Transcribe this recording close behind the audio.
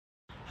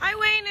Hi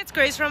Wayne, it's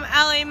Grace from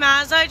LA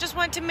Mazda. I just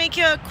want to make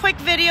you a quick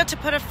video to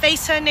put a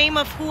face to a name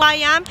of who I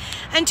am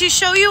and to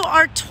show you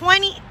our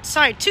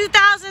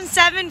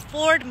 2007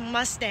 Ford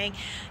Mustang.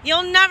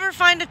 You'll never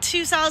find a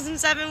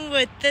 2007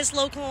 with this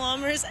low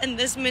kilometers and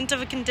this mint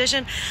of a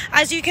condition.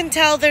 As you can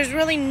tell, there's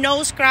really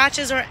no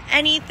scratches or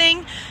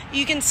anything.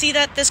 You can see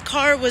that this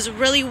car was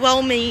really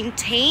well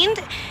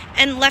maintained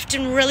and left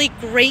in really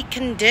great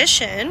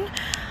condition.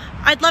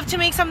 I'd love to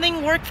make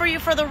something work for you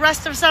for the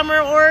rest of summer,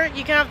 or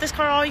you can have this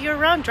car all year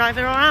round, drive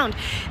it around.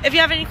 If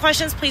you have any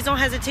questions, please don't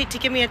hesitate to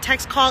give me a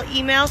text, call,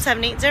 email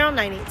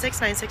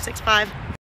 780-986-9665.